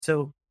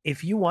So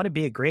if you want to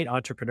be a great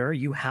entrepreneur,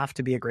 you have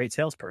to be a great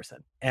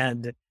salesperson.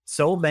 And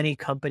so many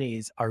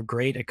companies are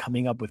great at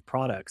coming up with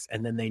products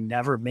and then they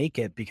never make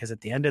it because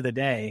at the end of the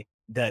day,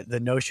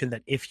 the notion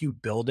that if you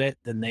build it,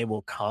 then they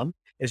will come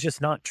is just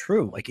not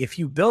true. Like if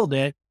you build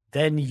it,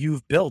 then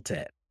you've built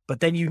it. But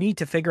then you need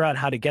to figure out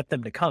how to get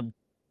them to come.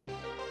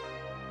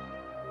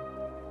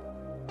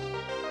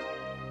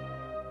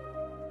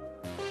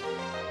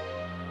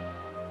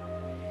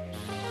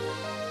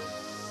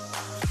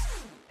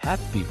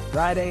 Happy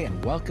Friday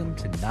and welcome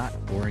to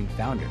Not Boring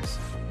Founders,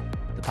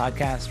 the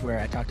podcast where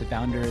I talk to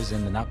founders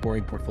in the Not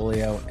Boring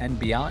portfolio and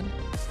beyond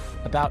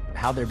about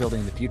how they're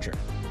building the future.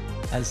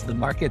 As the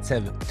markets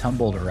have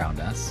tumbled around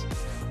us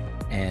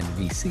and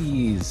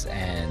VCs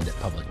and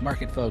public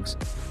market folks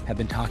have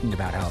been talking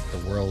about how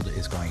the world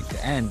is going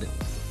to end,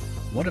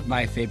 one of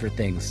my favorite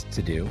things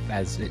to do,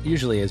 as it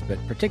usually is, but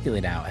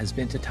particularly now, has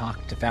been to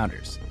talk to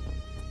founders.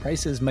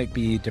 Prices might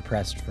be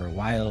depressed for a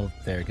while.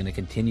 There are going to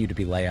continue to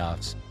be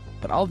layoffs.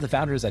 But all of the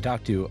founders I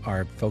talk to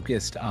are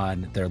focused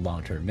on their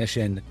long-term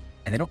mission,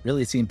 and they don't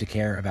really seem to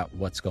care about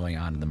what's going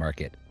on in the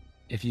market.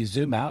 If you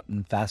zoom out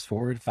and fast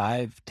forward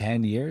 5,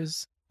 10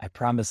 years, I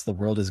promise the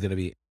world is going to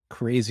be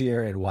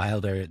crazier and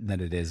wilder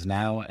than it is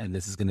now, and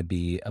this is going to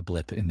be a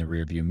blip in the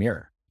rearview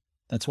mirror.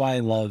 That's why I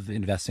love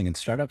investing in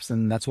startups,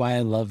 and that's why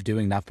I love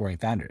doing Not Boring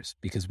Founders,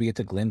 because we get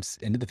to glimpse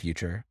into the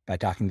future by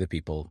talking to the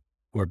people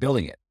who are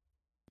building it.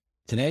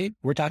 Today,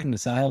 we're talking to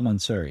Sahil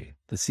Mansuri,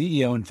 the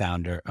CEO and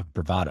founder of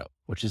Bravado,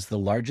 which is the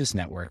largest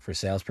network for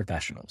sales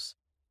professionals.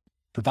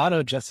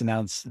 Bravado just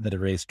announced that it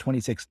raised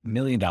 $26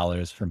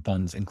 million from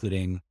funds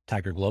including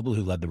Tiger Global,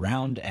 who led the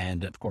round,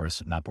 and of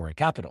course, Not Boring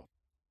Capital.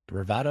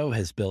 Bravado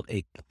has built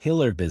a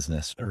killer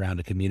business around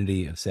a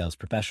community of sales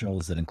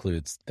professionals that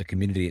includes the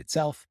community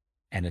itself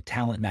and a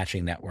talent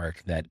matching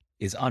network that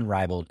is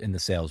unrivaled in the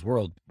sales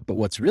world. But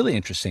what's really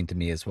interesting to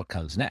me is what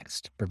comes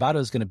next. Bravado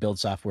is going to build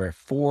software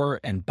for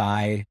and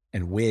by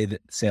and with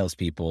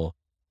salespeople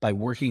by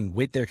working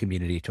with their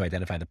community to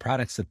identify the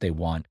products that they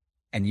want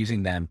and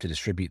using them to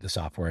distribute the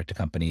software to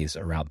companies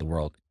around the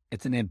world.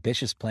 It's an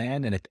ambitious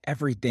plan, and if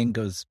everything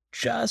goes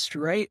just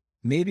right,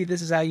 maybe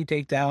this is how you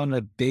take down a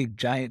big,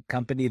 giant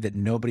company that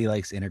nobody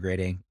likes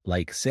integrating,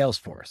 like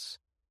Salesforce.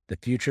 The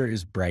future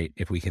is bright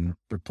if we can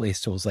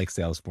replace tools like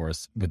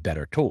Salesforce with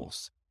better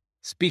tools.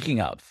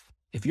 Speaking of,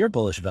 if you're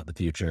bullish about the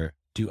future,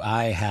 do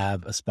I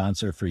have a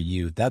sponsor for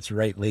you? That's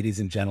right, ladies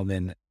and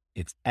gentlemen,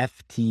 it's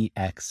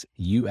FTX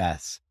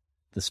US,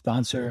 the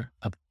sponsor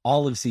of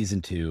all of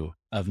season 2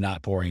 of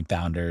Not Boring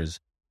Founders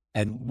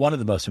and one of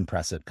the most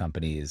impressive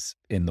companies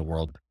in the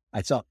world.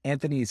 I saw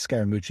Anthony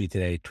Scaramucci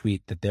today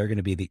tweet that they're going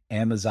to be the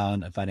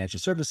Amazon of financial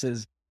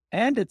services,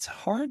 and it's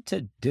hard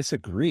to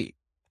disagree.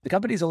 The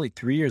company is only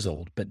 3 years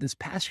old, but this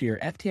past year,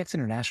 FTX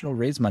International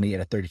raised money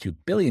at a $32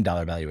 billion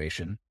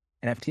valuation,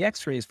 and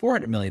FTX raised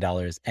 $400 million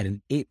at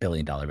an $8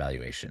 billion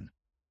valuation.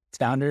 Its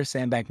founder,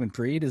 Sam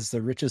Bankman-Fried, is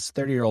the richest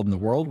 30-year-old in the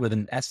world with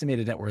an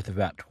estimated net worth of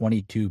about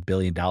 $22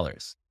 billion.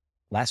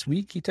 Last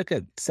week, he took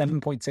a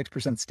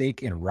 7.6%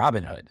 stake in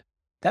Robinhood.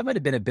 That might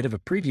have been a bit of a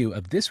preview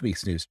of this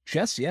week's news.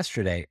 Just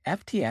yesterday,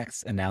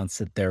 FTX announced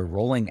that they're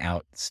rolling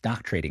out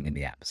stock trading in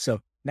the app.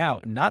 So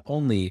now, not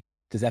only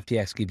does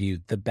FTX give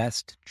you the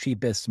best,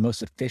 cheapest,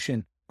 most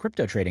efficient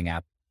crypto trading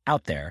app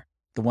out there,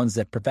 the ones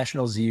that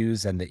professionals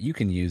use and that you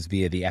can use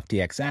via the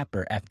FTX app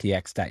or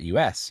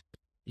ftx.us,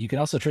 you can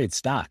also trade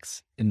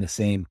stocks in the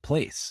same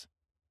place.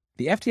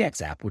 The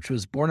FTX app, which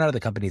was born out of the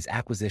company's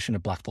acquisition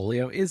of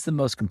Blockfolio, is the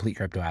most complete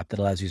crypto app that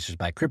allows users to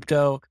buy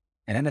crypto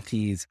and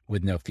NFTs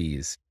with no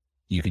fees.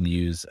 You can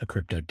use a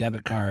crypto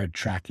debit card,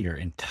 track your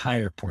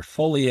entire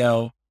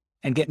portfolio,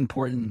 and get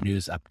important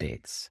news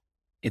updates.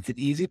 It's an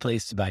easy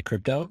place to buy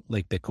crypto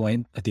like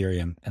Bitcoin,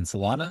 Ethereum, and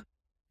Solana,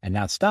 and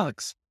now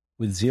stocks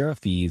with zero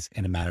fees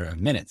in a matter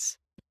of minutes.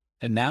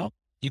 And now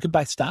you can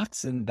buy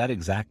stocks in that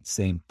exact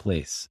same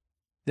place.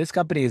 This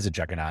company is a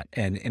juggernaut,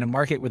 and in a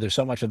market where there's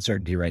so much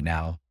uncertainty right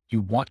now,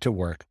 you want to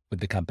work with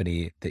the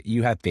company that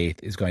you have faith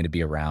is going to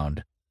be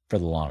around for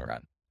the long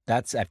run.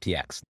 That's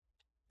FTX.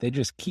 They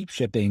just keep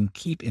shipping,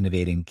 keep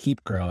innovating,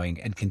 keep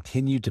growing, and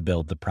continue to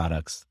build the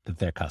products that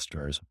their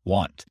customers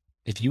want.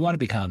 If you want to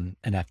become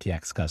an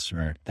FTX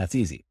customer, that's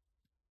easy.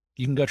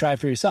 You can go try it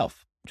for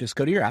yourself. Just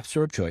go to your app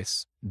store of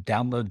choice,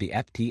 download the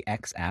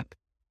FTX app,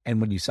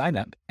 and when you sign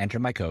up, enter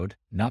my code,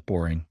 Not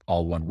Boring,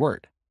 all one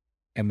word.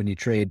 And when you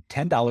trade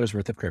 $10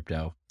 worth of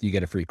crypto, you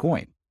get a free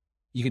coin.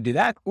 You can do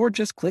that or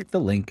just click the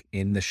link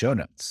in the show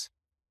notes.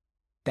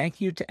 Thank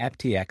you to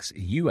FTX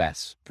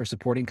US for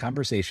supporting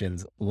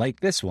conversations like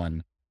this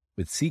one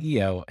with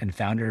CEO and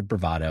founder of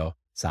Bravado,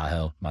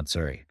 Sahil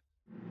Mansuri.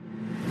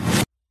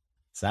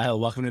 Sahil,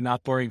 welcome to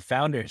Not Boring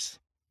Founders.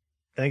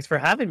 Thanks for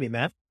having me,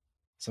 man.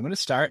 So I'm going to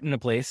start in a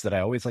place that I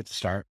always like to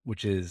start,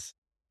 which is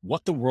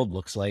what the world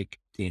looks like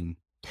in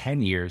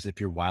 10 years if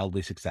you're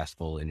wildly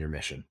successful in your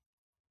mission.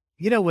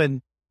 You know,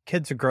 when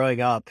kids are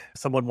growing up,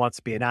 someone wants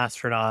to be an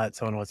astronaut,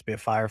 someone wants to be a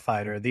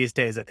firefighter. These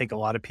days, I think a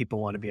lot of people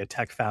want to be a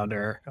tech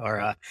founder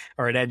or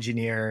an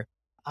engineer.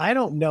 I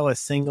don't know a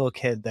single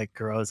kid that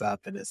grows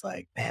up and is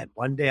like, man,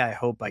 one day I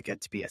hope I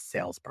get to be a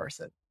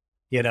salesperson.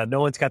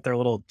 No one's got their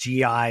little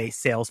GI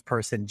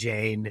salesperson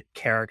Jane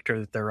character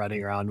that they're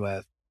running around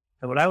with.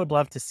 And what I would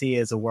love to see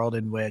is a world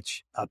in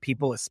which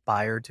people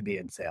aspire to be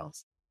in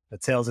sales,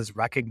 that sales is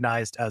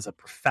recognized as a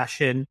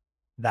profession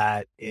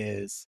that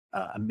is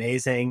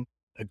amazing,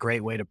 a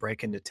great way to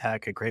break into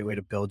tech, a great way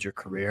to build your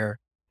career,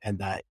 and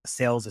that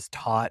sales is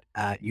taught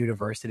at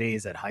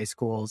universities, at high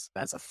schools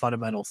as a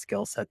fundamental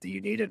skill set that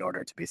you need in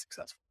order to be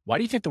successful. Why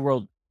do you think the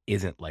world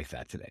isn't like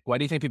that today? Why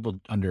do you think people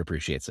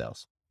underappreciate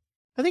sales?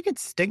 I think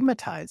it's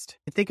stigmatized.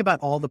 Think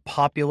about all the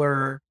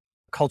popular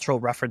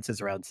cultural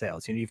references around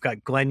sales. You've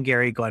got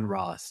Glengarry Glen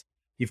Ross,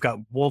 you've got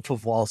Wolf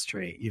of Wall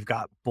Street, you've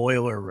got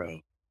Boiler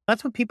Room.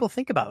 That's what people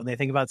think about when they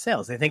think about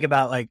sales. They think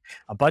about like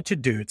a bunch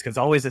of dudes, because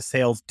always a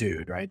sales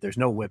dude, right? There's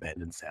no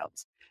women in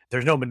sales.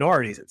 There's no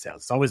minorities in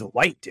sales. It's always a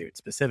white dude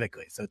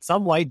specifically. So it's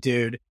some white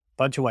dude,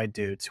 bunch of white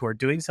dudes who are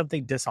doing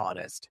something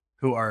dishonest,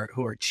 who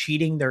are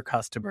cheating their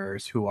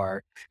customers, who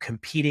are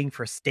competing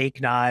for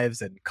steak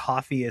knives, and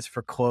coffee is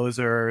for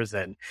closers,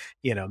 and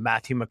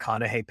Matthew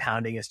McConaughey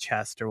pounding his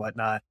chest or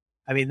whatnot.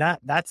 I mean,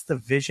 that's the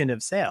vision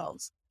of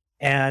sales.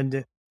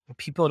 And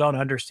people don't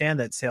understand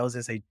that sales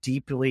is a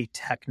deeply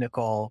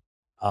technical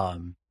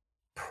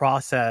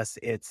process.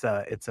 It's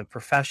a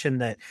profession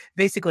that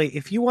basically,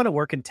 if you want to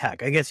work in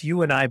tech, I guess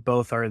you and I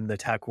both are in the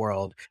tech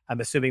world. I'm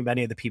assuming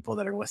many of the people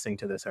that are listening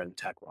to this are in the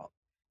tech world.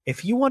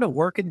 If you want to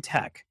work in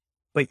tech,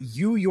 but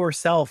you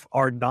yourself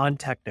are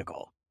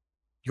non-technical,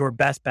 your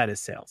best bet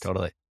is sales.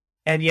 Totally.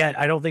 And yet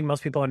I don't think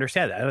most people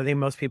understand that. I don't think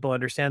most people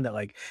understand that,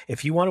 like,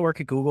 if you want to work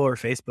at Google or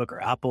Facebook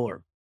or Apple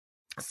or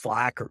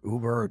Slack or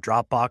Uber or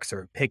Dropbox,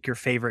 or pick your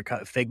favorite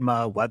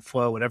Figma,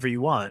 Webflow, whatever you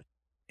want,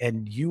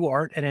 and you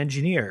aren't an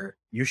engineer,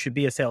 you should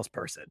be a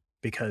salesperson,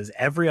 because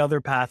every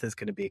other path is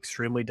going to be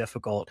extremely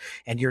difficult,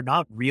 and you're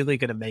not really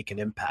going to make an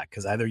impact,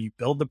 because either you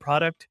build the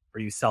product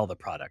or you sell the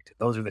product.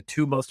 Those are the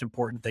two most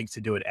important things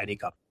to do at any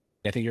company.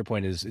 I think your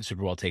point is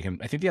super well taken.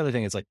 I think the other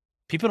thing is, like,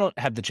 people don't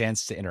have the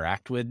chance to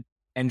interact with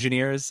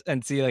engineers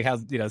and see like how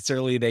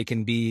surly they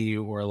can be,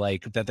 or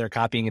like that they're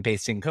copying and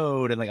pasting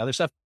code and like other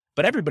stuff.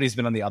 But everybody's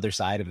been on the other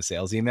side of a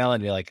sales email,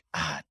 and you're like,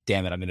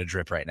 damn it, I'm in a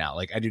drip right now.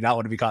 Like, I do not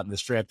want to be caught in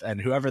this drip.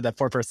 And whoever that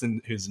poor person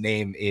whose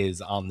name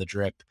is on the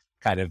drip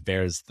kind of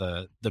bears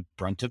the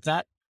brunt of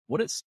that.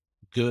 What is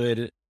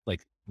good,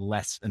 like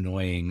less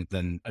annoying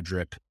than a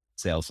drip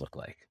sales look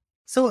like?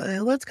 So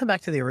let's come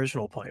back to the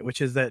original point,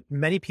 which is that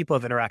many people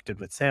have interacted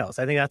with sales.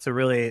 I think that's a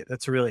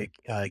really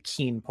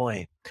keen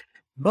point.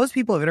 Most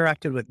people have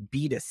interacted with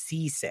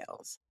B2C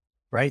sales,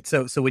 right?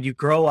 So when you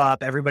grow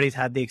up, everybody's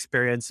had the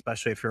experience,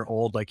 especially if you're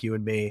old like you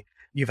and me,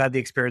 you've had the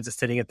experience of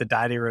sitting at the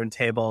dining room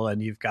table,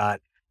 and you've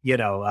got,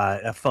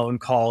 a phone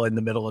call in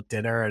the middle of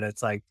dinner, and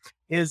it's like,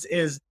 is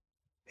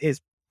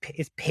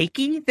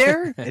Pakey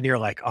there? And you're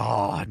like,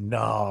 oh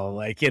no,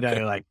 like, you're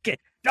like,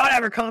 don't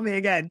ever call me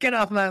again. Get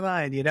off my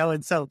mind,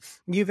 And so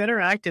you've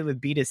interacted with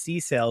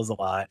B2C sales a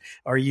lot,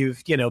 or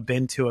you've,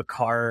 been to a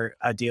car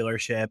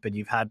dealership, and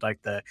you've had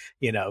like the,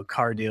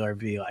 car dealer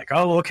be like,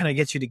 oh, what can I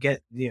get you to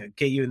get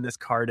you in this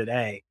car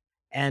today?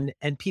 And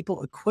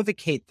people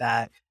equivocate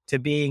that to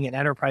being an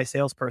enterprise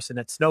salesperson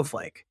at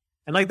Snowflake.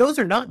 And like, those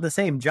are not the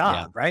same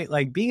job, right?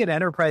 Like, being an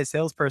enterprise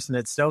salesperson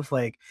at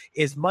Snowflake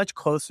is much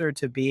closer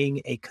to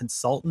being a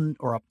consultant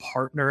or a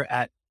partner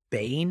at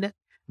Bain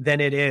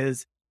than it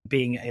is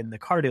being in the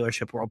car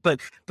dealership world.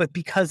 But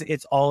because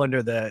it's all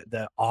under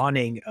the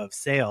awning of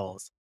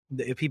sales,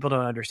 people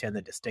don't understand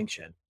the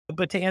distinction.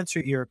 But to answer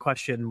your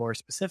question more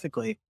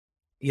specifically,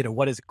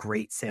 what does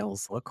great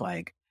sales look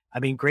like? I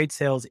mean, great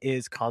sales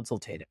is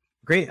consultative.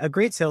 A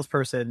great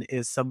salesperson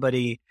is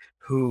somebody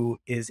who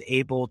is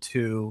able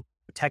to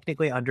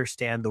technically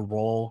understand the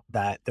role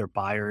that their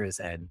buyer is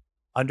in,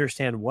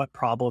 understand what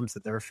problems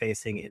that they're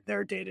facing in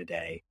their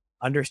day-to-day,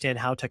 understand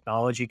how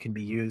technology can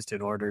be used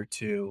in order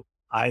to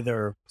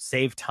either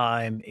save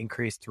time,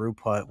 increase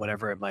throughput,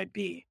 whatever it might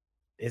be,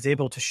 is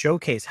able to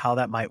showcase how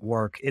that might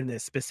work in the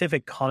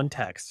specific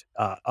context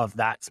of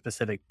that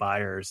specific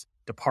buyer's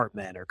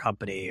department or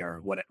company or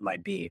what it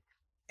might be.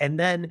 And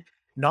then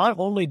not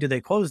only do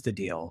they close the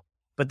deal,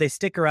 but they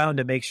stick around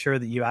to make sure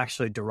that you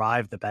actually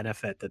derive the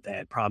benefit that they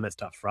had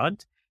promised up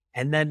front.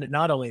 And then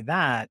not only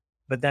that,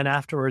 but then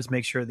afterwards,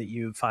 make sure that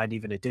you find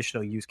even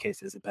additional use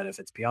cases and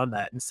benefits beyond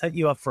that, and set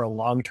you up for a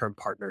long-term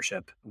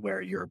partnership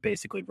where you're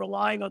basically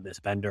relying on this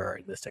vendor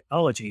and this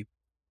technology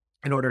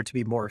in order to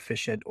be more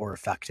efficient or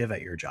effective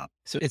at your job.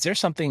 So is there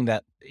something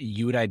that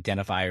you would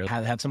identify, or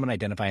have someone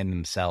identify in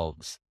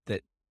themselves,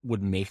 that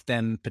would make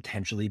them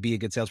potentially be a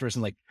good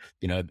salesperson? Like,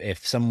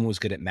 if someone was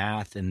good at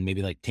math and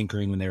maybe like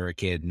tinkering when they were a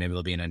kid, maybe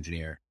they'll be an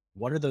engineer.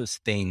 What are those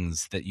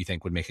things that you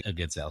think would make a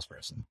good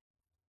salesperson?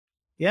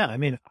 Yeah, I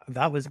mean,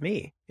 that was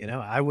me.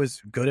 I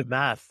was good at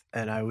math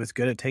and I was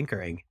good at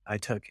tinkering. I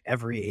took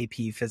every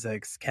AP,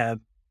 physics,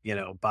 chem,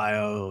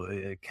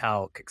 bio,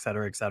 calc, et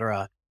cetera, et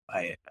cetera.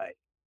 I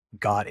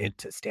got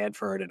into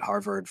Stanford and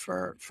Harvard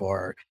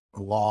for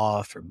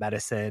law, for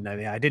medicine. I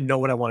mean, I didn't know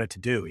what I wanted to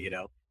do,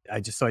 I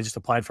just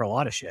applied for a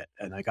lot of shit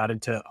and I got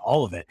into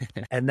all of it.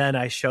 And then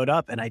I showed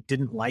up and I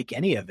didn't like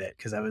any of it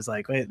because I was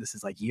like, wait, this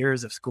is like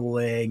years of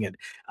schooling and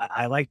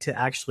I like to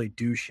actually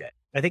do shit.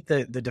 I think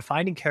the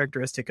defining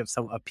characteristic of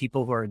some of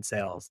people who are in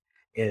sales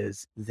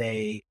is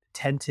they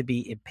tend to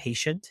be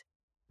impatient.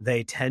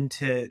 They tend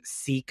to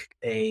seek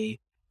a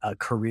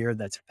career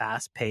that's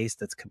fast paced,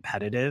 that's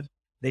competitive.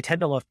 They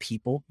tend to love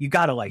people. You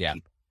got to like Yeah.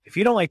 people. If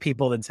you don't like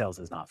people, then sales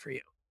is not for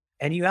you.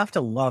 And you have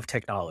to love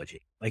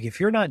technology. Like if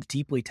you're not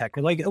deeply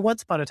technical, like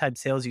once upon a time,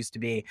 sales used to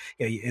be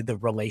the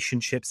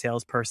relationship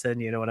salesperson.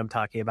 You know what I'm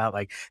talking about?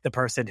 Like the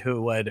person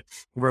who would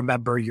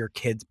remember your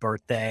kid's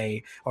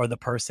birthday, or the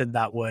person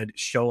that would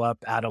show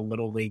up at a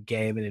little league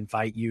game and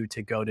invite you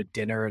to go to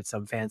dinner at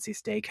some fancy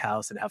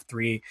steakhouse and have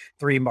three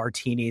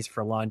martinis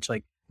for lunch.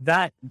 Like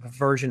that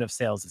version of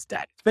sales is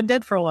dead. It's been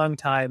dead for a long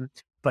time,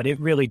 but it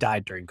really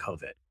died during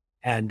COVID.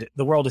 And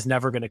the world is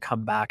never going to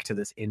come back to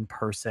this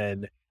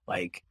in-person,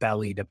 like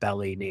belly to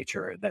belly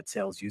nature that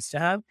sales used to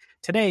have.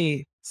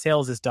 Today,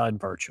 sales is done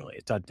virtually,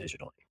 it's done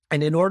digitally.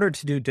 And in order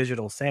to do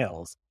digital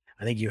sales,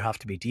 I think you have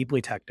to be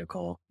deeply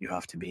technical. You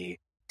have to be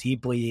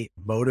deeply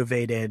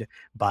motivated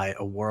by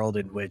a world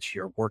in which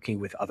you're working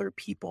with other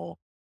people.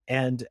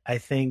 And I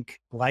think,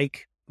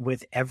 like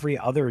with every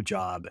other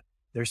job,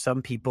 there's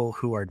some people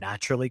who are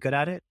naturally good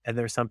at it, and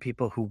there's some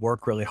people who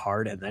work really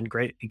hard and then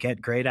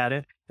get great at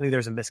it. I think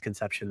there's a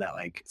misconception that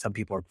like some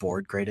people are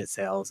born great at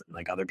sales and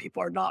like other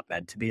people are not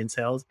meant to be in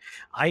sales.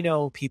 I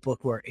know people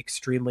who are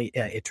extremely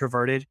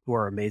introverted who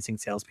are amazing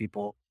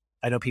salespeople.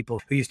 I know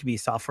people who used to be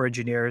software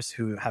engineers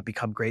who have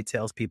become great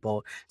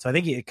salespeople. So I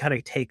think it kind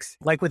of takes,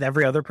 like with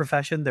every other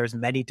profession, there's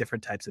many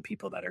different types of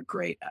people that are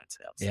great at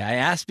sales. Yeah, I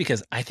asked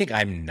because I think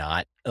I'm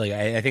not like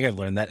I think I've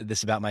learned that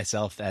this about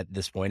myself at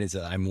this point is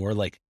that I'm more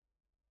like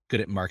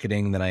good at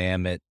marketing than I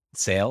am at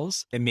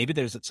sales. And maybe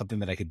there's something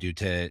that I could do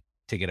to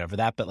get over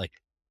that. But like,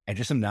 I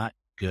just am not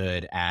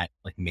good at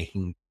like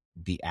making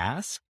the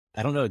ask.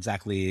 I don't know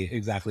exactly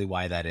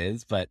why that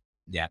is, but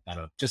yeah, I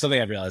don't know. Just something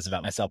I've realized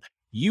about myself.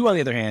 You, on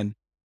the other hand,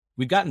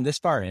 we've gotten this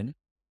far in.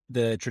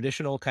 The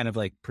traditional kind of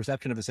like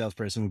perception of a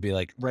salesperson would be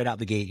like right out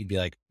the gate, you'd be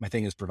like, my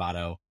thing is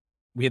Bravado.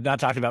 We have not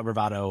talked about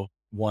Bravado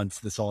once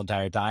this whole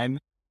entire time.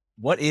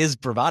 What is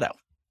Bravado?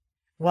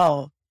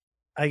 Well,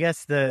 I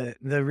guess the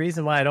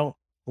reason why I don't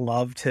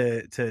love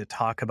to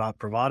talk about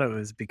Bravado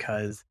is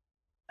because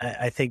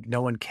I think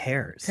no one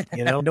cares.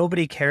 You know,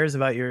 nobody cares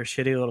about your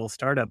shitty little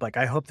startup. Like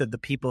I hope that the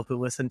people who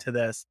listen to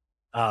this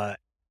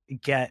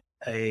get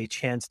a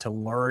chance to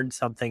learn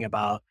something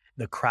about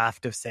the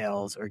craft of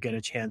sales, or get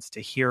a chance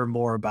to hear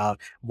more about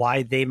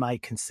why they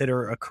might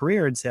consider a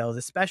career in sales,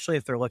 especially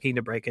if they're looking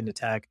to break into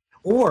tech,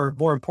 or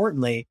more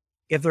importantly,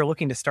 if they're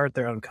looking to start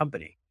their own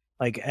company.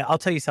 Like I'll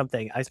tell you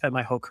something, I spent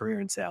my whole career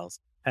in sales.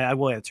 I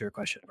will answer your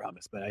question, I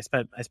promise, but I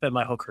spent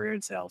my whole career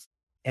in sales,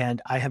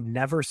 and I have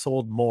never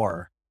sold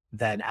more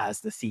than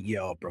as the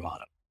CEO of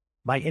Bravado.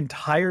 My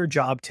entire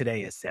job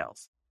today is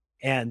sales.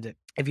 And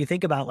if you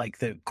think about like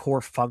the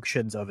core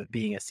functions of it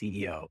being a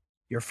CEO,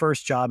 your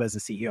first job as a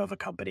CEO of a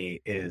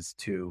company is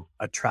to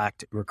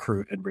attract,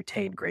 recruit, and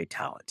retain great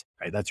talent,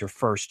 right? That's your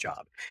first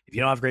job. If you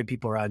don't have great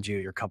people around you,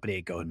 your company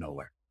ain't going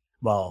nowhere.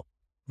 Well,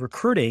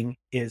 recruiting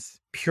is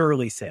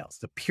purely sales,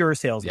 the pure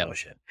sales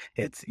motion.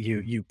 It's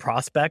you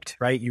prospect,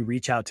 right? You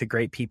reach out to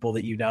great people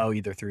that you know,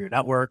 either through your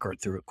network or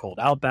through a cold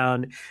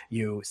outbound.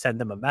 You send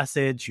them a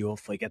message. You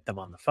hopefully get them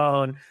on the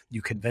phone.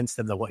 You convince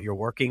them that what you're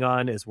working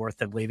on is worth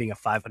them leaving a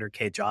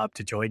 $500K job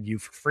to join you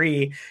for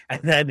free.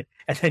 And then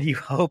you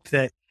hope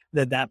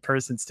that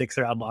person sticks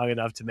around long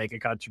enough to make a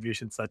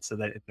contribution such so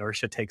that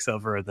inertia takes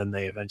over, and then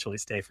they eventually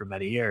stay for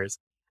many years.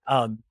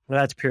 Well,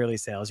 that's purely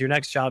sales. Your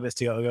next job is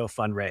to go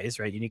fundraise,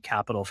 right? You need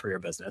capital for your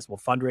business. Well,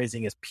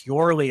 fundraising is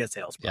purely a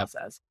sales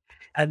process.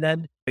 And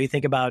then you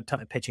think about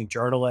pitching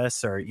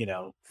journalists or,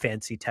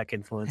 fancy tech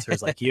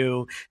influencers like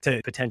you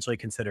to potentially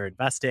consider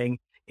investing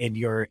in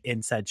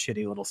said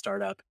shitty little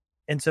startup.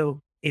 And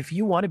so if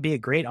you want to be a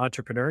great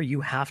entrepreneur,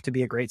 you have to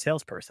be a great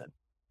salesperson.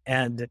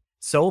 And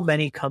so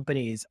many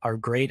companies are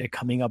great at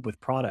coming up with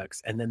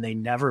products, and then they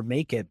never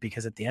make it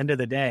because at the end of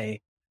the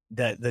day,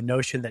 the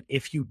notion that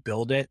if you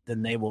build it,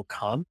 then they will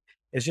come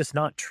is just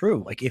not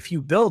true. Like if you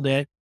build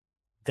it,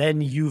 then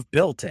you've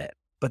built it,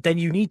 but then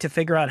you need to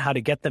figure out how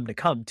to get them to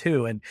come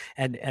too.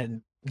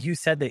 And you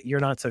said that you're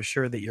not so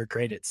sure that you're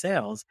great at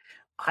sales.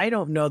 I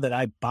don't know that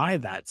I buy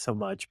that so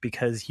much,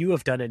 because you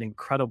have done an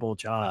incredible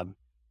job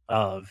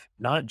of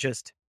not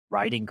just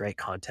writing great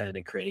content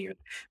and creating it,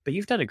 but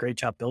you've done a great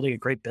job building a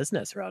great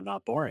business around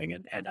Not Boring.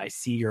 And I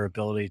see your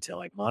ability to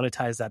like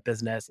monetize that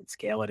business and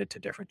scale it into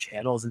different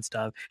channels and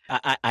stuff.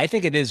 I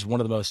think it is one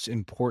of the most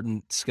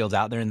important skills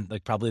out there. And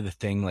like probably the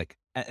thing, like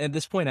at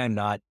this point, I'm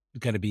not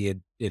going to be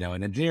an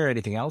engineer or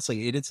anything else. Like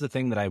it is the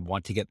thing that I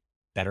want to get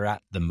better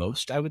at the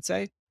most, I would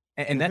say.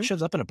 And that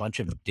shows up in a bunch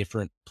of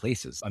different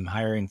places. I'm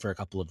hiring for a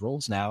couple of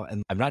roles now,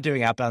 and I'm not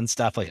doing outbound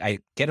stuff. Like I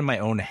get in my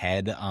own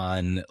head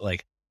on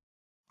like,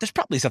 there's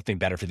probably something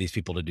better for these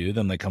people to do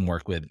than like come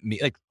work with me.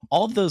 Like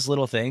all of those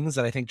little things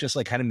that I think just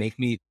like kind of make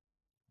me,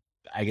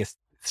 I guess,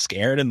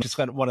 scared and just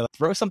kind of want to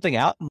throw something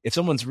out. If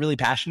someone's really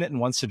passionate and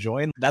wants to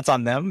join, that's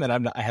on them.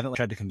 And I haven't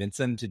tried to convince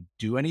them to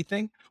do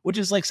anything, which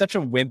is like such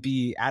a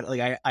wimpy,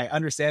 I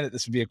understand that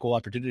this would be a cool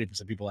opportunity for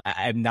some people.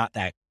 I'm not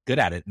that good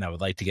at it and I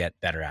would like to get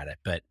better at it,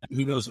 but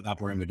who knows what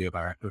Upwork would do if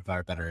I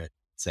were better at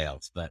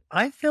sales. But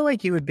I feel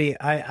like you would be,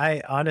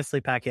 I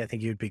honestly, Packy, I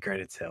think you'd be great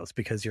at sales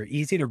because you're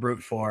easy to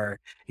root for.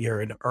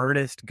 You're an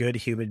earnest, good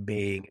human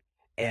being,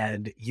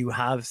 and you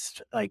have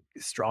like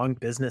strong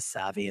business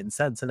savvy and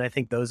sense. And I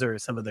think those are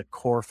some of the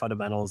core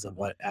fundamentals of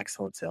what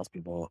excellent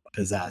salespeople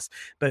possess.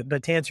 But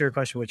to answer your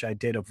question, which I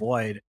did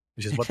avoid,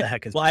 which is what the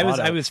heck is well,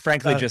 Bravado? I was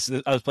frankly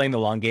I was playing the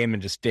long game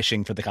and just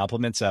fishing for the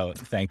compliment. So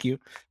thank you.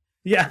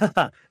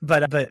 Yeah,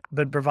 but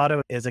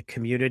Bravado is a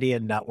community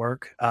and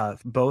network,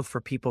 both for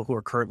people who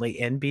are currently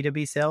in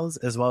B2B sales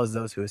as well as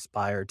those who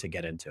aspire to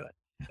get into it.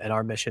 And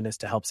our mission is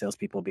to help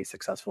salespeople be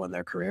successful in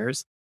their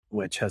careers,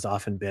 which has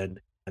often been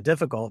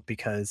difficult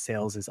because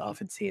sales is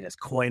often seen as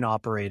coin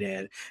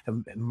operated,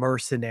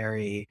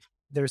 mercenary.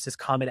 There's this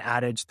common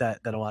adage that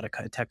a lot of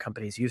tech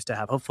companies used to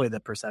have. Hopefully, the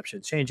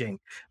perception's changing,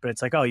 but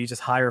it's like, oh, you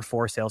just hire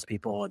 4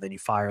 salespeople and then you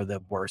fire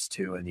the worst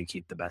 2 and you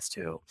keep the best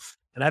 2.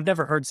 And I've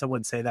never heard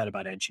someone say that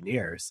about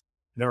engineers.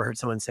 I've never heard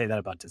someone say that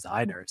about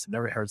designers. I've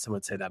never heard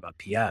someone say that about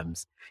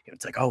PMs.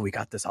 It's like, oh, we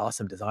got this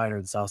awesome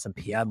designer, this awesome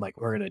PM. Like,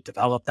 we're going to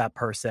develop that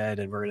person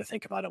and we're going to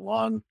think about a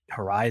long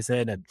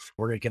horizon and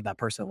we're going to give that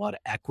person a lot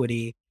of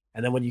equity.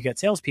 And then when you get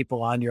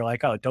salespeople on, you're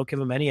like, oh, don't give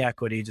them any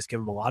equity, just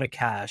give them a lot of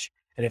cash.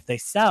 And if they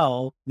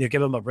sell, you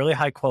give them a really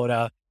high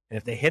quota. And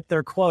if they hit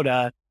their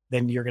quota,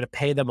 then you're going to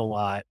pay them a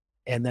lot.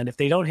 And then if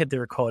they don't hit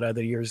their quota,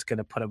 then you're just going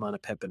to put them on a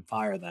PIP and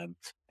fire them.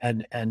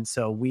 And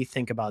so we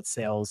think about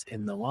sales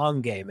in the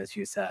long game, as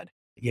you said,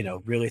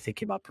 really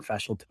thinking about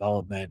professional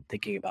development,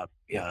 thinking about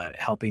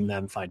helping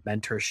them find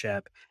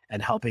mentorship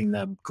and helping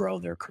them grow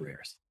their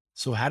careers.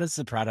 So how does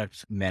the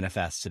product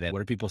manifest today?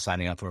 What are people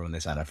signing up for when they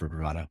sign up for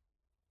Bravado?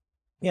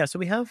 Yeah, so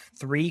we have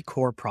 3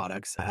 core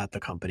products at the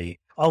company,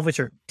 all of which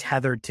are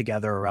tethered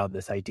together around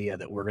this idea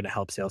that we're going to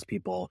help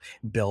salespeople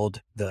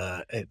build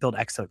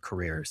excellent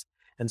careers.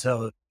 And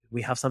so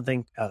we have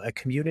something, a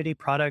community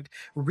product,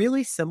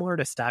 really similar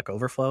to Stack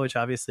Overflow, which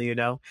obviously you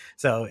know.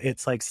 So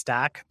it's like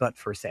Stack, but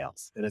for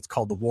sales, and it's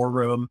called the War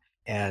Room.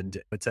 And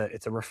it's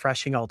a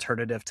refreshing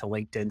alternative to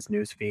LinkedIn's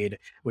newsfeed,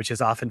 which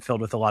is often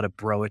filled with a lot of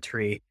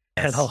broetry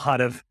and a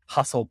lot of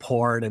hustle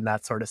porn and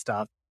that sort of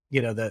stuff.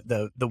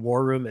 The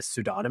War Room is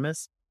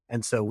pseudonymous.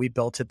 And so we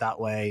built it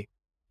that way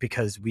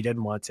because we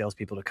didn't want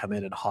salespeople to come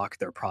in and hawk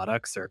their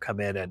products or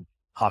come in and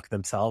hawk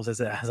themselves, as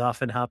it has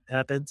often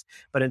happens.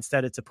 But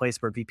instead, it's a place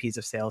where VPs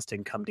of sales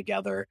can come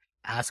together,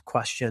 ask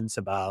questions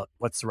about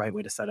what's the right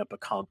way to set up a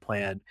comp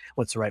plan,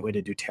 what's the right way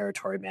to do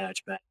territory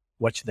management,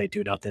 what should they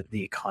do now that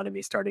the economy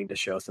is starting to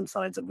show some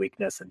signs of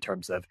weakness in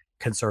terms of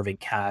conserving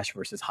cash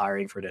versus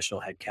hiring for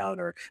additional headcount,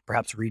 or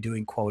perhaps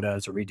redoing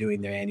quotas or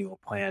redoing their annual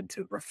plan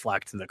to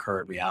reflect the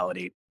current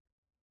reality.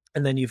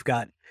 And then you've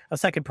got a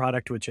second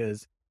product, which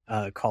is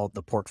called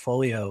the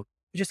Portfolio,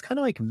 which is kind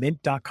of like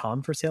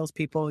mint.com for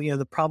salespeople.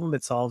 The problem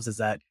it solves is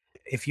that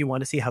if you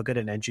want to see how good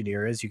an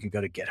engineer is, you can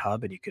go to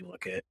GitHub and you can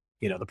look at,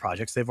 the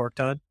projects they've worked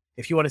on.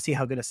 If you want to see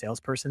how good a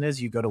salesperson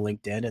is, you go to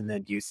LinkedIn and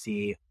then you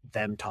see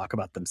them talk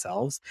about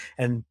themselves.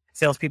 And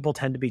salespeople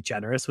tend to be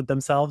generous with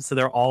themselves. So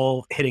they're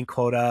all hitting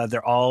quota,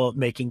 they're all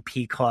making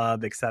P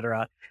Club, et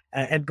cetera.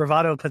 And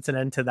Bravado puts an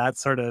end to that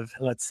sort of,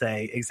 let's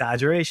say,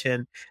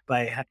 exaggeration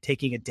by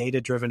taking a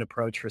data-driven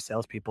approach for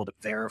salespeople to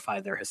verify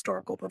their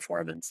historical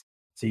performance.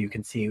 So you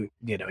can see,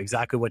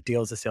 exactly what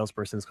deals a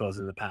salesperson's closed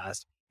in the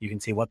past. You can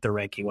see what their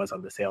ranking was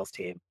on the sales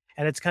team.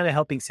 And it's kind of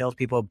helping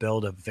salespeople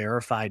build a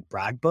verified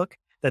brag book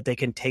that they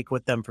can take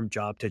with them from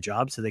job to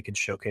job so they can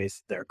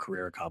showcase their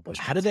career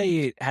accomplishments. How do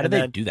they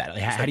do that?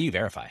 Like, how do you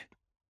verify?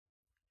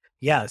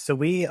 Yeah, so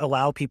we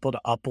allow people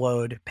to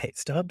upload pay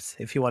stubs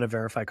if you want to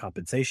verify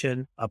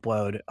compensation,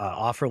 upload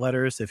offer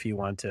letters if you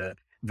want to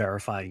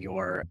verify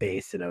your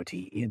base and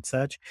OTE and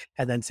such,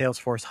 and then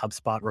Salesforce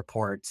HubSpot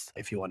reports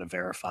if you want to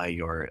verify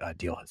your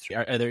deal history.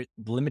 Are there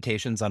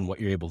limitations on what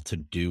you're able to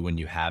do when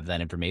you have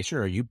that information,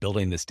 or are you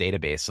building this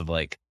database of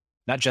like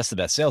not just the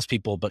best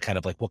salespeople, but kind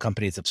of like what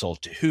companies have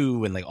sold to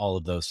who and like all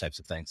of those types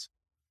of things?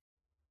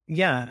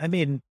 Yeah, I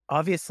mean,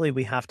 obviously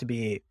we have to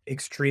be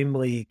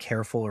extremely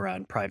careful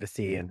around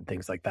privacy and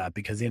things like that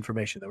because the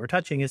information that we're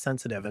touching is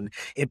sensitive and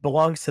it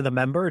belongs to the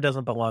member, it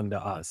doesn't belong to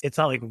us. It's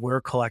not like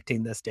we're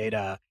collecting this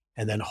data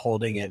and then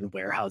holding it and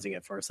warehousing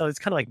it for us. So it's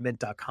kind of like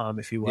mint.com,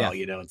 if you will.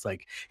 Yeah. It's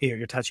like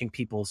you're touching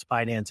people's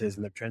finances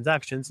and their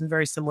transactions, and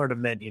very similar to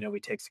Mint, we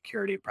take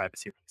security and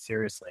privacy really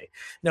seriously.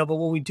 No, but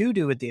what we do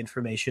with the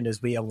information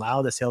is we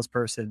allow the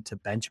salesperson to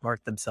benchmark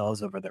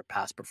themselves over their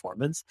past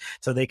performance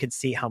so they can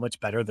see how much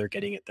better they're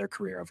getting at their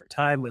career over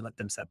time. We let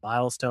them set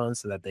milestones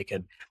so that they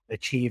can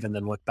achieve and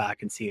then look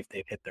back and see if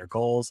they've hit their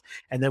goals.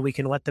 And then we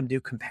can let them do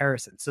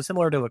comparisons. So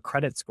similar to a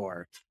credit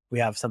score, we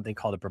have something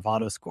called a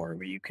Bravado score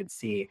where you can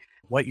see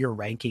what your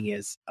ranking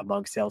is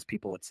among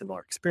salespeople with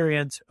similar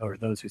experience or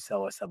those who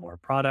sell a similar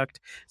product.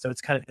 So it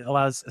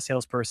allows a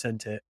salesperson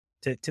to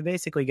to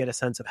basically get a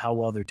sense of how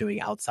well they're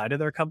doing outside of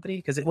their company.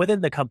 Because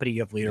within the company,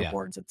 you have Yeah.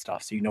 leaderboards and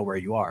stuff, so you know where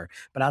you are.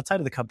 But outside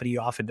of the company, you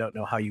often don't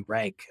know how you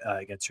rank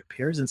against your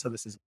peers. And so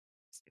this is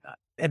that.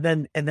 And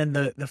then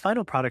the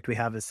final product we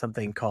have is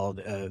something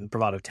called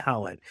Bravado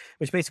Talent,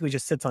 which basically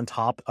just sits on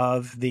top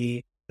of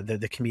the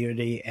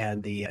community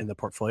and the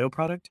portfolio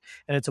product,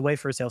 and it's a way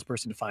for a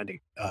salesperson to find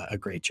a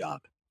great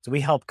job. So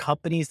we help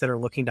companies that are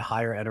looking to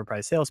hire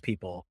enterprise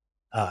salespeople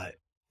uh,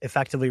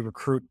 effectively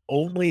recruit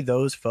only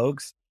those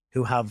folks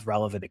who have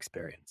relevant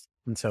experience.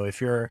 And so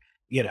if you're,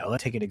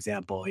 let's take an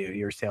example,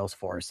 you're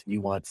Salesforce, and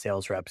you want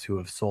sales reps who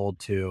have sold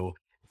to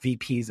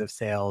VPs of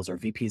sales or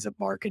VPs of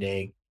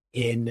marketing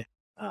in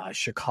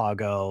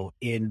Chicago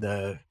in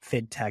the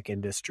fintech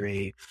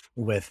industry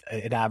with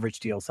an average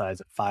deal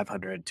size of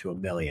 500 to a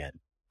million.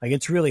 Like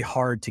it's really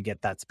hard to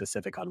get that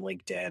specific on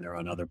LinkedIn or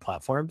on other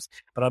platforms.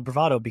 But on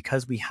Bravado,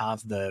 because we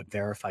have the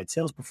verified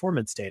sales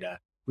performance data,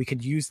 we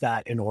could use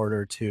that in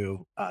order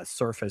to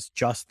surface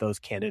just those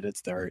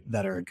candidates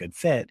that are a good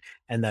fit,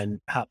 and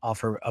then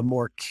offer a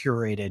more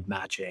curated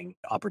matching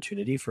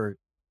opportunity for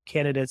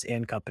candidates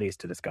and companies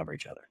to discover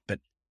each other. But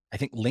I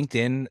think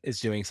LinkedIn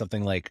is doing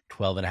something like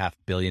 $12.5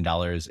 billion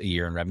a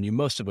year in revenue,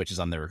 most of which is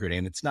on their recruiting.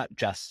 And it's not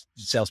just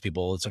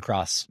salespeople, it's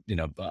across,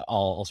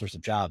 all sorts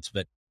of jobs,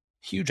 but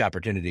huge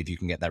opportunity if you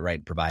can get that right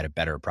and provide a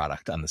better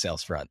product on the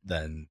sales front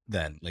than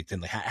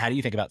LinkedIn. Like, how do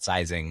you think about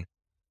sizing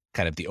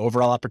kind of the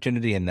overall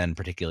opportunity and then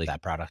particularly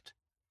that product?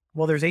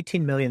 Well, there's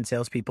 18 million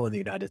salespeople in the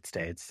United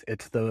States.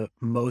 It's the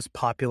most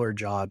popular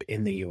job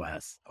in the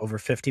US, over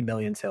 50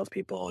 million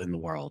salespeople in the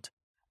world.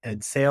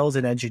 And sales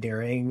and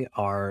engineering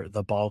are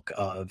the bulk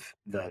of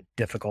the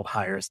difficult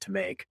hires to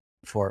make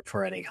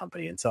for any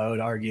company. And so I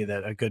would argue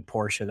that a good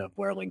portion of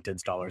where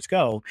LinkedIn's dollars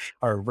go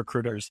are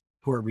recruiters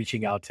who are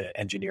reaching out to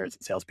engineers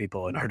and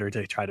salespeople in order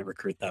to try to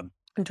recruit them.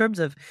 In terms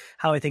of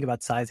how I think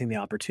about sizing the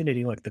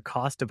opportunity, like the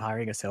cost of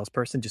hiring a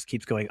salesperson just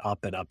keeps going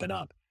up and up and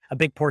up. A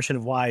big portion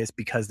of why is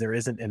because there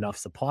isn't enough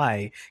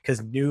supply,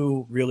 because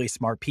new, really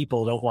smart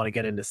people don't want to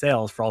get into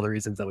sales for all the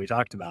reasons that we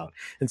talked about.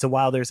 And so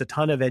while there's a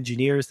ton of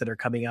engineers that are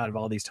coming out of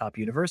all these top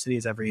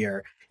universities every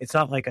year, it's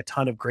not like a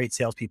ton of great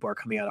salespeople are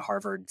coming out of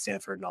Harvard and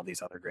Stanford and all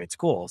these other great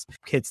schools.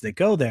 Kids that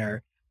go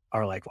there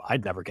are like, well,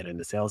 I'd never get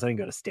into sales. I didn't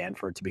go to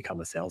Stanford to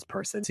become a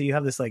salesperson. So you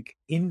have this like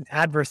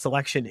adverse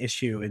selection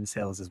issue in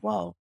sales as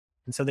well.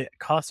 And so the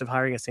cost of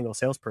hiring a single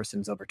salesperson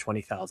is over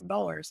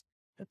 $20,000.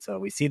 And so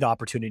we see the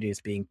opportunity as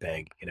being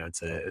big.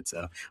 It's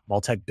a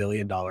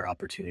multi-billion-dollar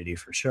opportunity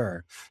for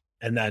sure.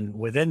 And then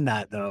within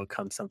that, though,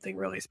 comes something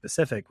really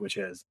specific, which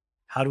is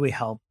how do we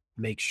help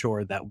make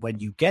sure that when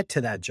you get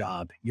to that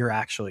job, you're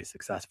actually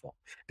successful?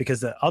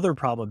 Because the other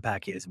problem,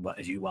 Packy, is,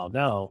 as you well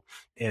know,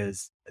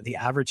 is the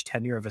average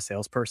tenure of a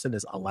salesperson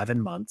is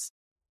 11 months.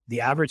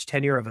 The average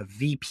tenure of a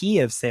VP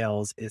of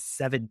sales is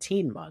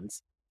 17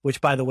 months. Which,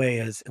 by the way,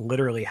 is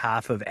literally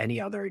half of any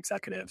other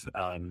executive.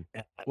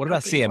 What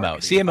about CMO?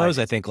 CMOs,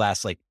 I think,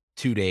 last like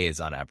 2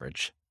 days on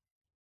average.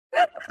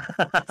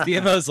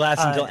 CMOs last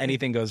until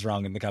anything goes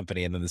wrong in the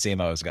company, and then the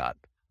CMO is gone.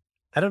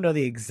 I don't know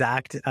the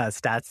exact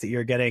stats that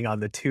you're getting on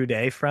the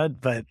 2-day front,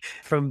 but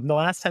from the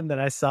last time that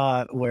I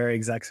saw where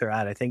execs are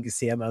at, I think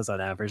CMOs on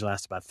average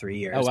last about 3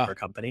 years per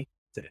company.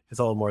 It's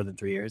a little more than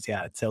 3 years.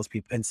 Yeah,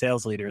 salespeople and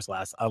sales leaders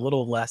last a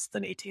little less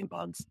than 18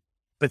 months.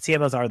 But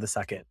CMOs are the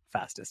second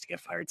fastest to get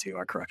fired too. You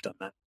are correct on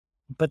that.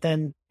 But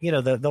then,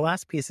 the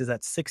last piece is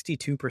that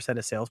 62%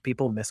 of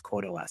salespeople missed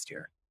quota last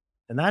year.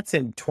 And that's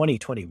in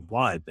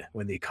 2021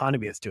 when the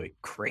economy is doing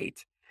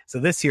great.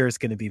 So this year is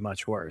going to be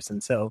much worse.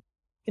 And so,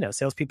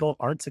 salespeople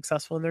aren't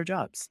successful in their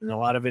jobs. And a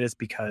lot of it is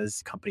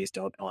because companies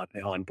don't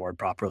onboard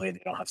properly.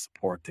 They don't have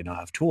support. They don't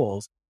have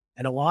tools.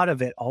 And a lot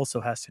of it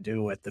also has to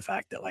do with the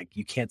fact that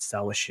you can't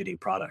sell a shitty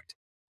product.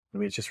 I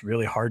mean, it's just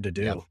really hard to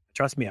do. Yep.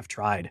 Trust me, I've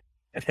tried.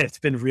 And it's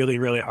been really,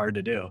 really hard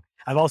to do.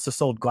 I've also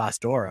sold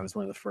Glassdoor. I was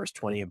one of the first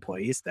 20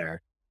 employees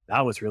there.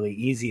 That was really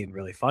easy and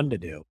really fun to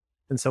do.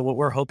 And so what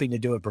we're hoping to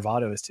do at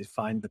Bravado is to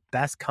find the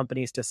best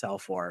companies to sell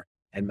for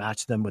and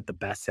match them with the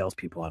best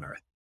salespeople on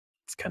earth.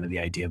 It's kind of the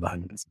idea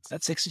behind this.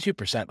 That's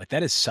 62%. Like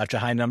that is such a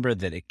high number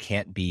that it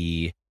can't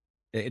be,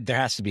 there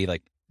has to be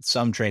like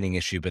some training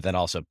issue, but then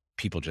also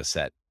people just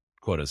set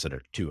quotas that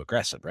are too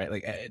aggressive, right?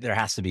 Like there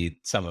has to be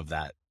some of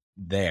that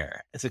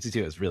there.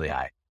 62 is really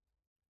high.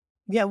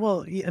 Yeah,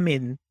 well, I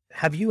mean,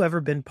 have you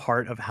ever been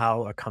part of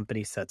how a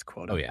company sets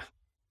quota? Oh, yeah.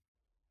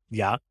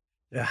 Yeah?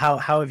 How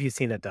have you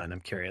seen it done?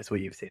 I'm curious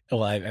what you've seen.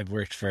 Well, I've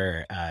worked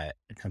for a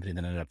company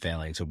that ended up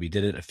failing. So we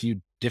did it a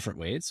few different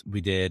ways. We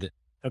did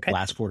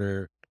last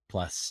quarter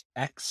plus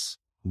X.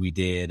 We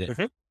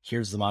did,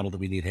 here's the model that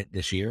we need to hit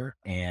this year.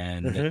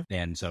 And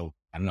so,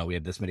 I don't know, we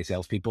had this many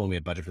salespeople and we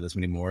had budget for this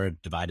many more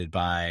divided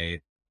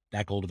by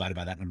that goal, divided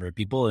by that number of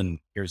people. And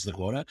here's the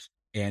quota.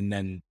 And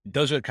then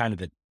those are kind of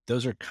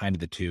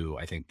the two,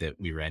 I think, that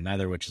we ran,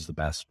 neither of which is the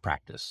best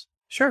practice.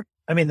 Sure.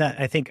 I mean,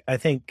 I think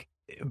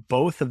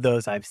both of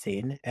those I've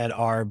seen and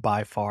are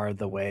by far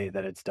the way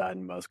that it's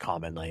done most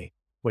commonly.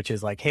 which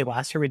is like, hey,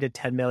 last year we did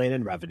 10 million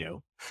in revenue.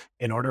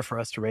 In order for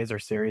us to raise our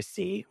Series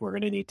C, we're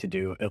going to need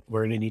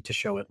to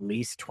show at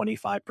least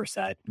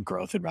 25%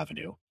 growth in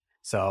revenue.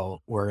 So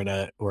we're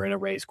going to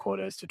raise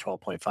quotas to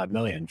 12.5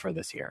 million for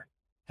this year.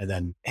 And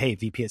then, hey,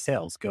 VP of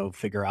sales, go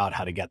figure out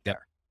how to get Yep.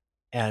 there.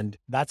 And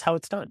that's how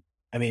it's done.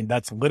 I mean,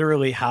 that's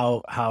literally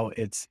how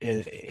it's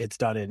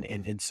done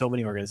in so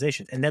many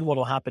organizations. And then what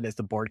will happen is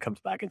the board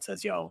comes back and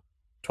says, yo,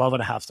 12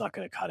 and a half is not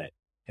going to cut it.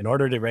 In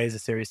order to raise a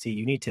Series C,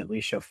 you need to at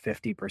least show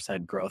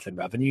 50% growth in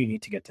revenue. You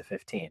need to get to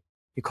 15.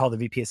 You call the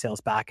VP of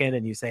sales back in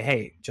and you say,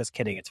 hey, just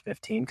kidding, it's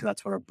 15 because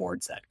that's what our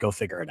board said. Go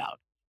figure it out.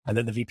 And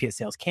then the VP of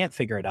sales can't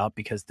figure it out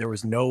because there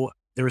was no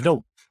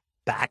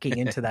backing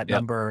into that Yep.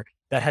 number,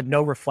 that had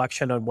no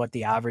reflection on what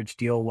the average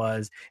deal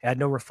was. It had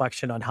no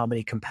reflection on how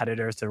many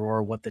competitors there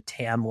were, what the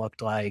TAM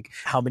looked like,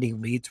 how many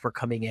leads were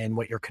coming in,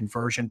 what your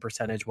conversion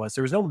percentage was.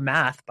 There was no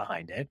math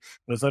behind it. It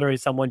was literally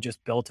someone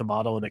just built a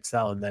model in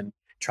Excel and then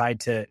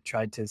tried to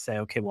say,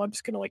 okay, well, I'm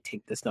just going to like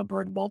take this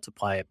number and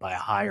multiply it by a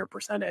higher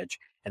percentage.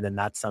 And then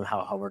that's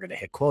somehow how we're going to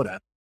hit quota.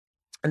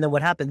 And then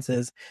what happens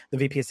is the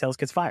VP of sales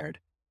gets fired.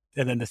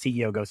 And then the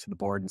CEO goes to the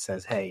board and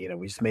says, hey,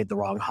 we just made the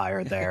wrong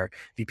hire there.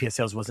 VP of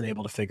sales wasn't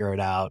able to figure it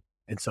out.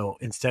 And so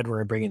instead,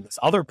 we're bringing this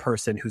other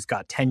person who's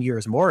got 10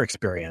 years more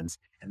experience,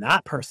 and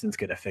that person's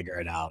going to figure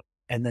it out.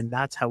 And then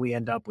that's how we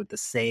end up with the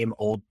same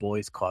old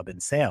boys club in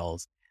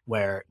sales,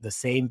 where the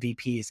same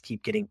VPs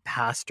keep getting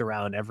passed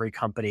around every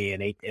company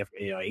in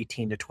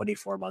 18 to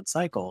 24 month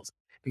cycles,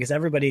 because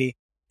everybody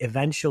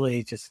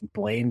eventually just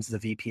blames the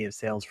VP of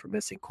sales for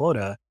missing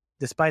quota,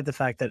 despite the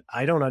fact that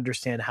I don't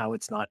understand how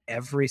it's not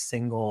every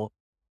single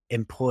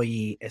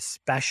employee,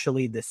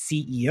 especially the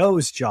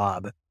CEO's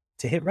job,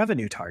 to hit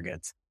revenue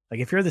targets. Like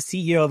if you're the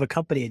CEO of a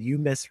company and you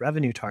miss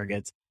revenue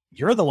targets,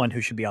 you're the one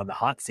who should be on the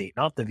hot seat,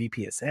 not the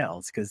VP of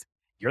sales, because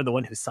you're the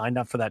one who signed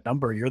up for that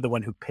number. You're the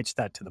one who pitched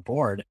that to the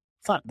board.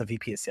 It's not the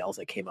VP of sales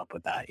that came up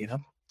with that.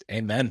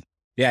 Amen.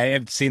 Yeah,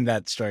 I've seen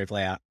that story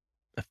play out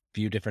a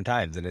few different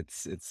times, and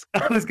it's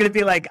I was going to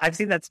be like, I've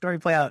seen that story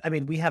play out. I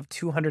mean, we have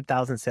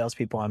 200,000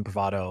 salespeople on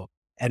Bravado,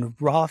 and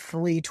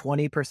roughly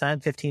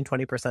 20%, 15,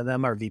 20% of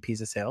them are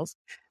VPs of sales.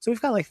 So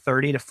we've got like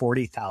 30 to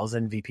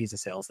 40,000 VPs of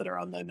sales that are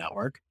on the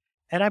network.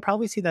 And I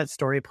probably see that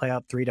story play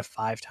out 3 to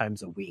 5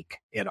 times a week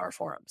in our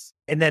forums.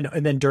 And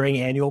then during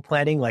annual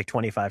planning, like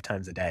 25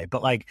 times a day.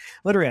 But like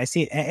literally, I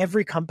see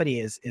every company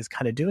is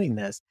kind of doing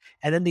this.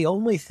 And then the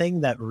only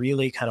thing that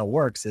really kind of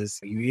works is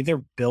you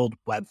either build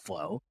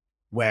Webflow,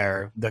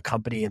 where the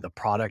company and the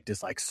product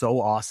is like so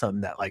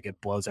awesome that like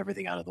it blows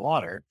everything out of the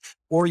water,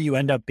 or you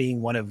end up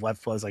being one of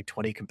Webflow's like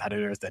 20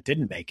 competitors that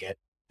didn't make it.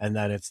 And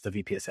then it's the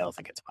VP of sales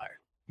that gets fired.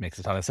 makes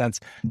a ton of sense.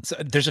 So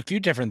there's a few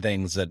different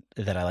things that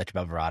I liked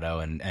about Bravado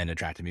and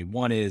attracted me.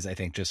 One is, I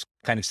think, just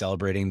kind of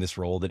celebrating this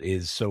role that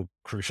is so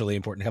crucially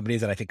important to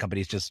companies. And I think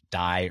companies just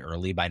die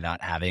early by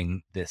not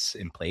having this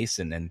in place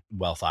and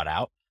well thought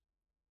out.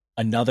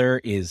 Another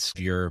is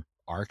your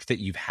arc that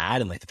you've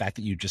had and like the fact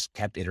that you just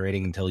kept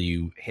iterating until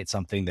you hit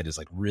something that has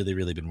like really,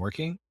 really been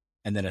working.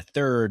 And then a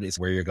third is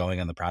where you're going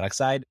on the product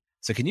side.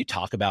 So can you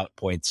talk about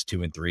points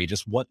 2 and 3,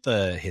 just what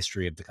the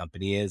history of the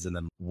company is and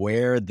then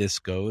where this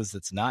goes?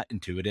 That's not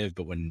intuitive,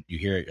 but when you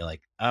hear it, you're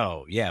like,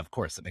 oh yeah, of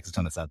course, that makes a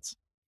ton of sense.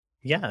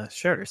 Yeah,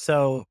 sure.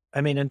 So,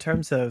 I mean, in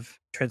terms of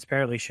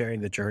transparently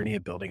sharing the journey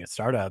of building a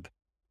startup,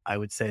 I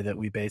would say that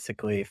we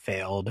basically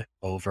failed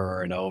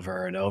over and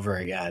over and over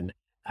again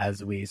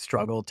as we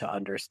struggled to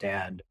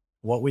understand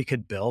what we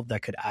could build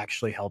that could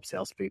actually help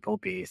salespeople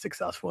be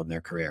successful in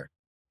their career.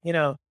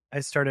 I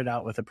started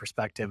out with a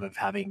perspective of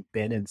having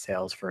been in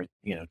sales for,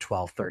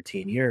 12,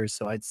 13 years.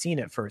 So I'd seen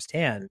it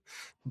firsthand,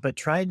 but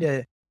trying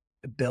to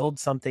build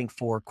something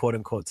for quote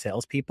unquote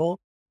salespeople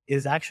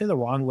is actually the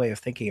wrong way of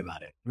thinking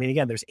about it. I mean,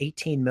 again, there's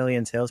 18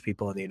 million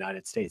salespeople in the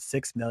United States,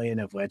 6 million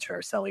of which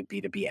are selling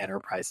B2B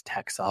enterprise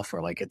tech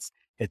software. Like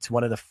it's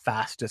one of the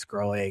fastest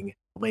growing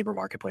labor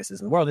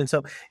marketplaces in the world. And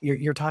so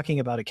you're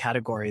talking about a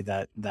category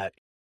that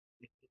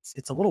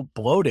it's a little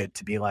bloated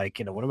to be like,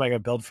 what am I going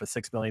to build for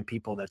 6 million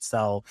people that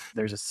sell?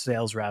 There's a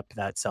sales rep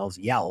that sells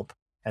Yelp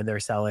and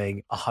they're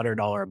selling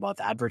 $100 a month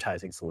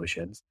advertising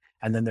solutions.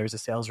 And then there's a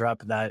sales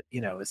rep that,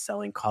 is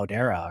selling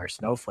Cloudera or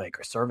Snowflake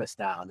or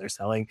ServiceNow, and they're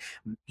selling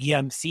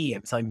EMC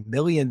and selling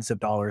millions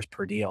of dollars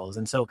per deals.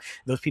 And so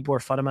those people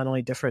are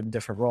fundamentally different in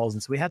different roles.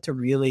 And so we had to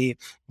really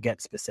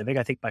get specific.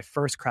 I think my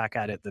first crack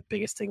at it, the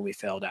biggest thing we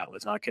failed at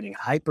was not getting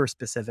hyper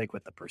specific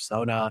with the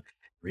persona,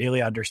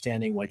 really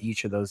understanding what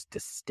each of those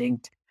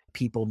distinct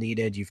people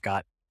needed. You've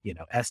got,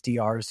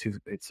 SDRs who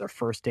it's their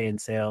first day in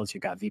sales.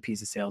 You've got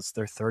VPs of sales,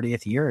 their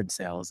 30th year in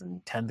sales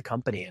and 10th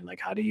company. And like,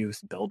 how do you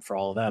build for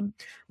all of them?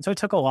 And so it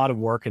took a lot of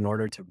work in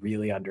order to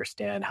really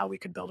understand how we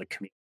could build a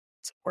community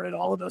that supported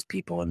all of those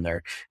people in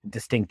their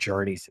distinct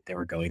journeys that they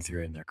were going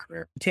through in their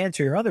career. To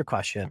answer your other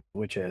question,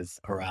 which is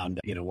around,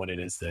 what it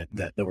is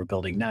that we're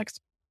building next,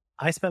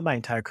 I spent my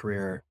entire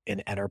career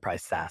in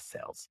enterprise SaaS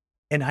sales.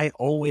 And I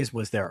always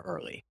was there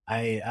early.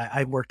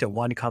 I worked at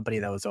one company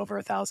that was over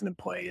 1,000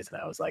 employees,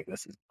 and I was like,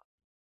 this is.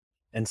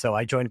 And so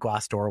I joined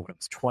Glassdoor when I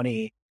was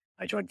 20.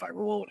 I joined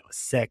Viral when I was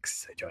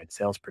 6. I joined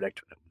Sales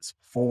Predict when I was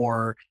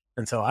 4.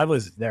 And so I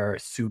was there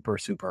super,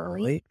 super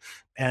early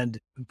and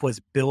was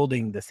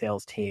building the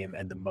sales team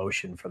and the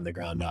motion from the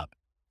ground up.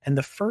 And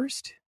the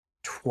first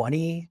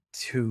 20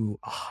 to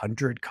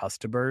 100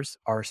 customers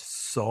are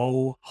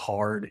so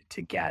hard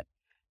to get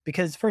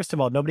because, first of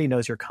all, nobody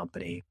knows your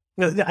company.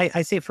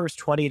 I say first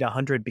 20 to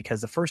 100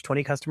 because the first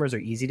 20 customers are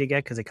easy to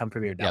get because they come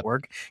from your Yep.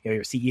 network.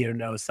 Your CEO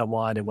knows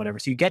someone and whatever.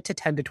 So you get to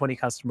 10 to 20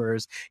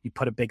 customers, you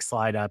put a big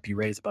slide up, you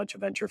raise a bunch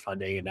of venture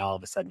funding, and now all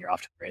of a sudden you're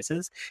off to the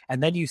races.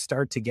 And then you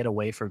start to get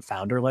away from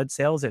founder led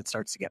sales. It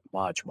starts to get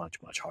much,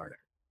 much, much harder.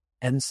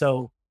 And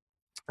so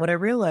what I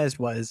realized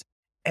was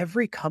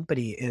every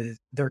company is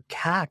their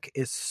CAC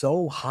is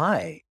so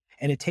high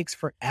and it takes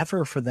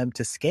forever for them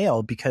to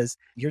scale because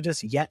you're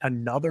just yet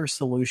another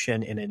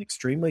solution in an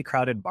extremely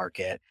crowded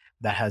market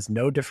that has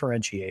no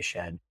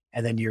differentiation.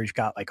 And then you've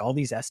got like all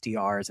these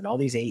SDRs and all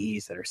these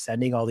AEs that are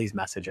sending all these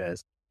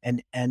messages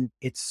and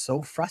it's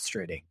so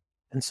frustrating.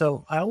 And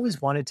so I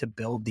always wanted to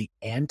build the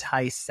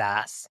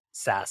anti-SaaS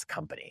SaaS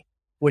company,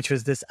 which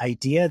was this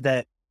idea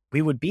that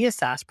we would be a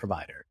SaaS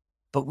provider,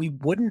 but we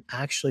wouldn't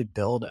actually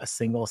build a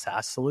single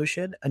SaaS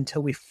solution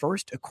until we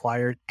first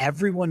acquired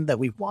everyone that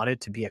we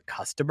wanted to be a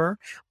customer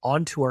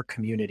onto our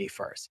community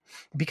first.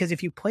 Because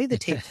if you play the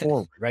tape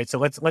forward, right? So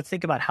let's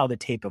think about how the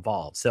tape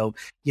evolved. So,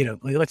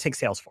 let's take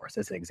Salesforce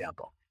as an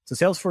example. So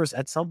Salesforce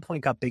at some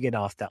point got big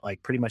enough that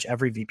like pretty much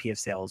every VP of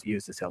sales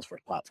used the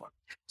Salesforce platform.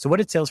 So what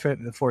did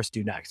Salesforce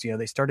do next?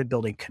 They started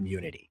building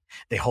community.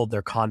 They hold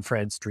their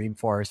conference,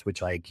 Dreamforce,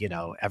 which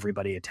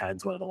everybody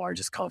attends, one of the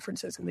largest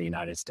conferences in the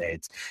United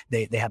States.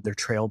 They have their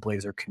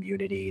Trailblazer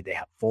community. They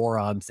have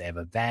forums. They have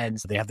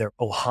events. They have their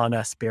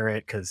Ohana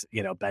spirit because,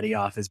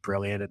 Benioff is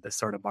brilliant at this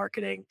sort of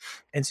marketing.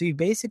 And so you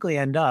basically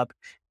end up,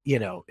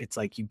 it's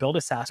like you build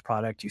a SaaS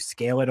product, you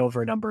scale it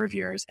over a number of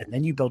years, and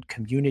then you build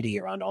community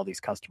around all these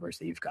customers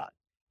that you've got.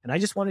 And I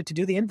just wanted to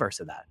do the inverse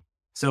of that.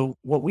 So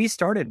what we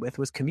started with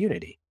was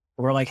community.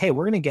 We're like, hey,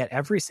 we're going to get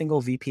every single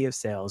VP of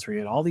sales, we're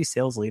going to get all these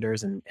sales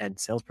leaders and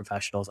sales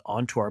professionals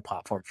onto our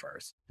platform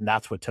first. And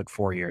that's what took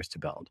 4 years to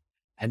build.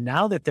 And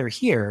now that they're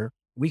here,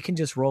 we can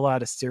just roll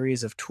out a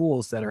series of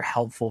tools that are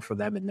helpful for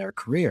them in their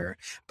career.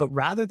 But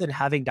rather than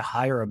having to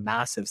hire a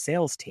massive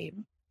sales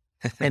team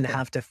and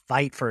have to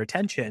fight for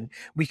attention,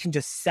 we can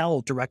just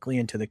sell directly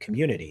into the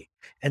community.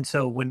 And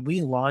so when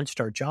we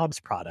launched our jobs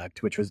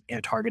product, which was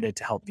targeted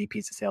to help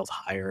VPs of sales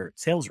hire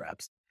sales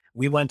reps,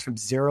 we went from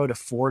 0 to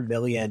 4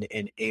 million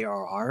in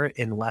ARR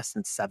in less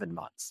than 7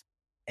 months.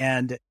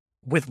 And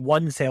with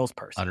one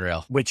salesperson.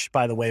 Unreal. Which,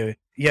 by the way,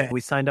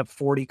 we signed up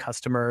 40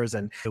 customers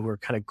and we're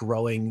kind of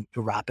growing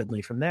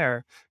rapidly from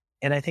there.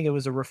 And I think it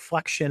was a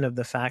reflection of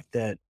the fact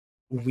that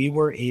we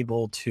were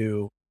able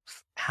to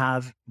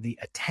have the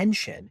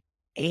attention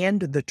and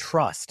the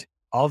trust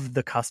of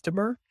the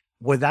customer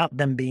without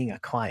them being a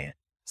client.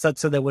 So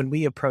that when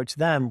we approached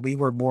them, we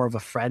were more of a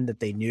friend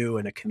that they knew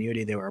and a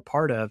community they were a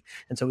part of.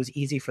 And so it was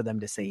easy for them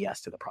to say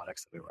yes to the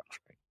products that we were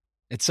offering.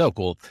 It's so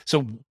cool.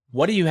 So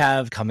what do you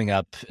have coming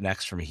up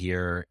next from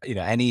here?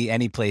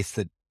 Any place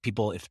that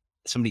people, if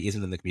somebody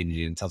isn't in the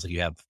community, and it sounds like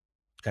you have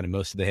kind of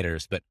most of the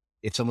hitters, but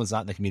if someone's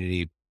not in the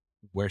community,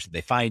 where should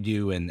they find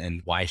you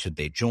and why should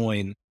they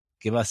join?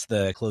 Give us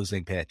the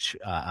closing pitch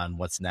on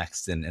what's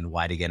next and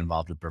why to get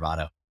involved with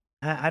Bravado.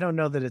 I don't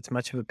know that it's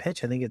much of a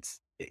pitch. I think it's,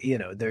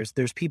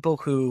 there's people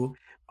who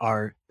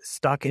are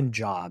stuck in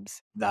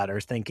jobs that are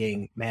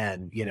thinking,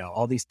 man,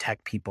 all these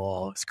tech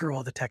people, screw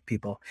all the tech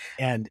people.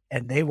 And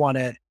they want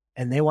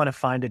to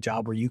find a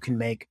job where you can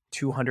make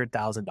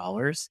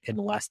 $200,000 in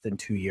less than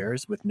 2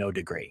 years with no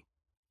degree.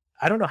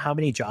 I don't know how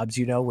many jobs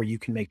where you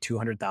can make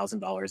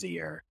 $200,000 a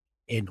year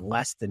in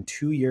less than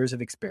 2 years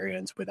of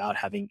experience without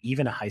having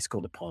even a high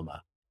school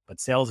diploma. But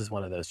sales is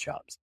one of those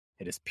jobs.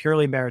 It is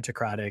purely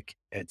meritocratic.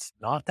 It's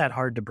not that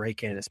hard to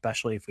break in,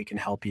 especially if we can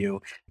help you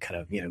kind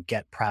of,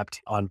 get prepped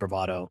on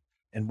Bravado.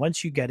 And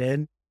once you get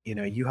in,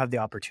 you have the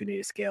opportunity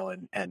to scale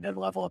and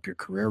level up your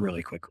career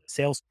really quickly.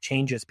 Sales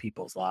changes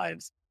people's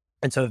lives.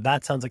 And so if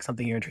that sounds like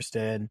something you're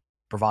interested in,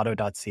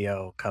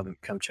 bravado.co,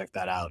 come check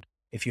that out.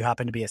 If you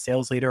happen to be a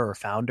sales leader or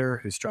founder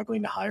who's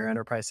struggling to hire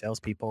enterprise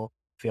salespeople,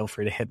 feel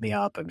free to hit me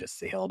up. I'm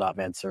just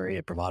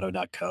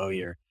Sahil.Mansuri@bravado.co.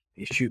 You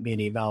shoot me an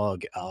email,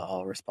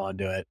 I'll respond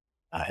to it.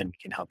 And we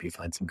can help you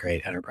find some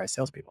great enterprise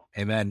salespeople.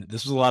 Amen.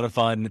 This was a lot of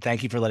fun.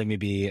 Thank you for letting me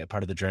be a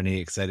part of the journey.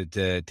 Excited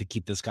to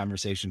keep this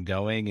conversation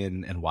going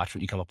and watch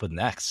what you come up with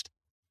next.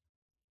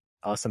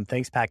 Awesome.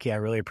 Thanks, Packy. I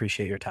really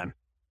appreciate your time.